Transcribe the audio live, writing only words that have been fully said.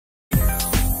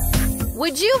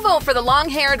Would you vote for the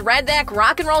long-haired, redneck,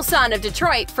 rock and roll son of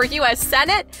Detroit for U.S.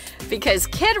 Senate? Because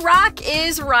Kid Rock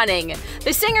is running.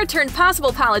 The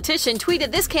singer-turned-possible politician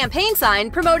tweeted this campaign sign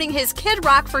promoting his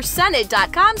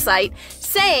KidRockForSenate.com site,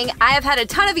 saying, "I have had a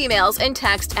ton of emails and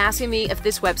texts asking me if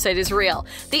this website is real.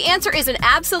 The answer is an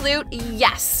absolute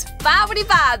yes.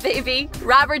 Ba-wit-ti-ba, baby."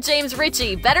 Robert James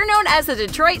Ritchie, better known as the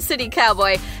Detroit City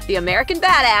Cowboy, the American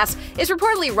badass, is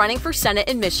reportedly running for Senate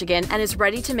in Michigan and is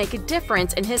ready to make a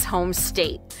difference in his home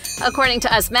state. According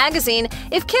to Us Magazine,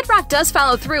 if Kid Rock does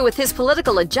follow through with his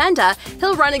political agenda,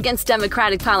 he'll run against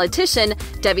Democratic politician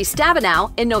Debbie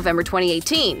Stabenow in November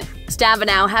 2018.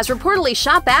 Stabenow has reportedly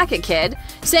shot back at Kid,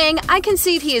 saying, "I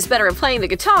concede he is better at playing the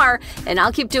guitar, and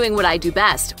I'll keep doing what I do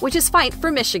best, which is fight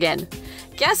for Michigan."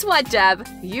 Guess what, Deb?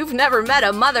 You've never met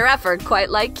a mother effer quite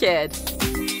like Kid.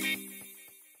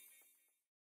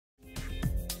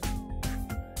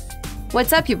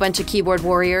 What's up, you bunch of keyboard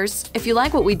warriors? If you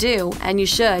like what we do, and you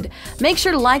should, make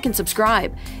sure to like and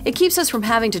subscribe. It keeps us from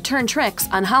having to turn tricks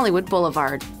on Hollywood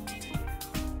Boulevard.